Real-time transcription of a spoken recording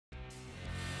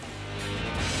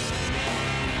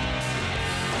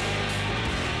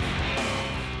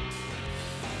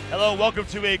Hello, welcome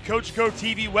to a Coach Co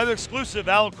TV web exclusive.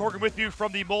 Alan Corcoran with you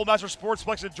from the Mole Master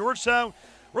Sportsplex in Georgetown,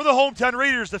 where the hometown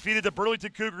Raiders defeated the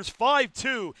Burlington Cougars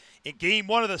 5-2 in Game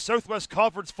 1 of the Southwest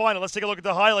Conference Final. Let's take a look at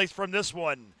the highlights from this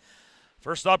one.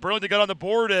 First off, Burlington got on the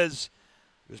board as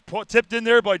it was tipped in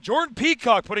there by Jordan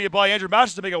Peacock, putting it by Andrew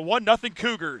Masters to make it 1-0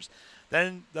 Cougars.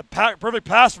 Then the perfect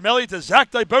pass from Elliott to Zach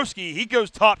Dybowski. He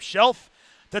goes top shelf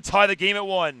to tie the game at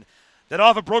 1. Then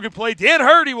off a broken play, Dan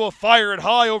Hardie will fire it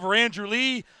high over Andrew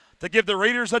Lee to give the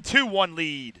Raiders a 2-1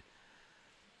 lead.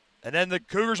 And then the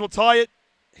Cougars will tie it.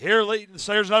 Here late in the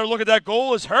Sayers, another look at that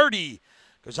goal as Hardie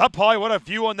goes up high. What a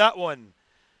view on that one.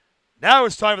 Now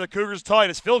it's time for the Cougars to tie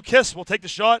it as Phil Kiss will take the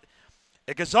shot.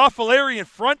 It goes off Valeri in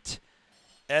front.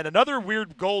 And another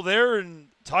weird goal there and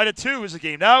tied at 2 is the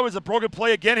game. Now is a broken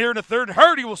play again here in the third. And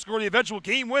Hardie will score the eventual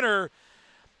game winner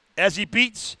as he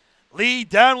beats Lee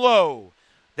down low.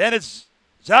 Then it's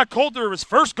Zach Coulter, his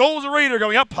first goal as a Raider,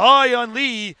 going up high on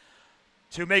Lee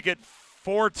to make it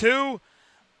 4-2.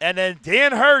 And then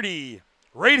Dan Hardie,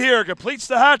 right here, completes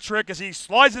the hat trick as he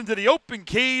slides into the open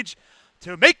cage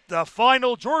to make the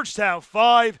final. Georgetown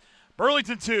 5,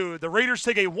 Burlington 2. The Raiders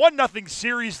take a 1-0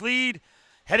 series lead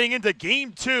heading into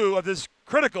Game 2 of this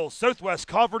critical Southwest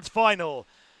Conference Final.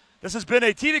 This has been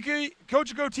a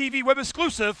Coach Co TV web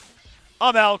exclusive.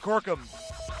 I'm Al Corkum.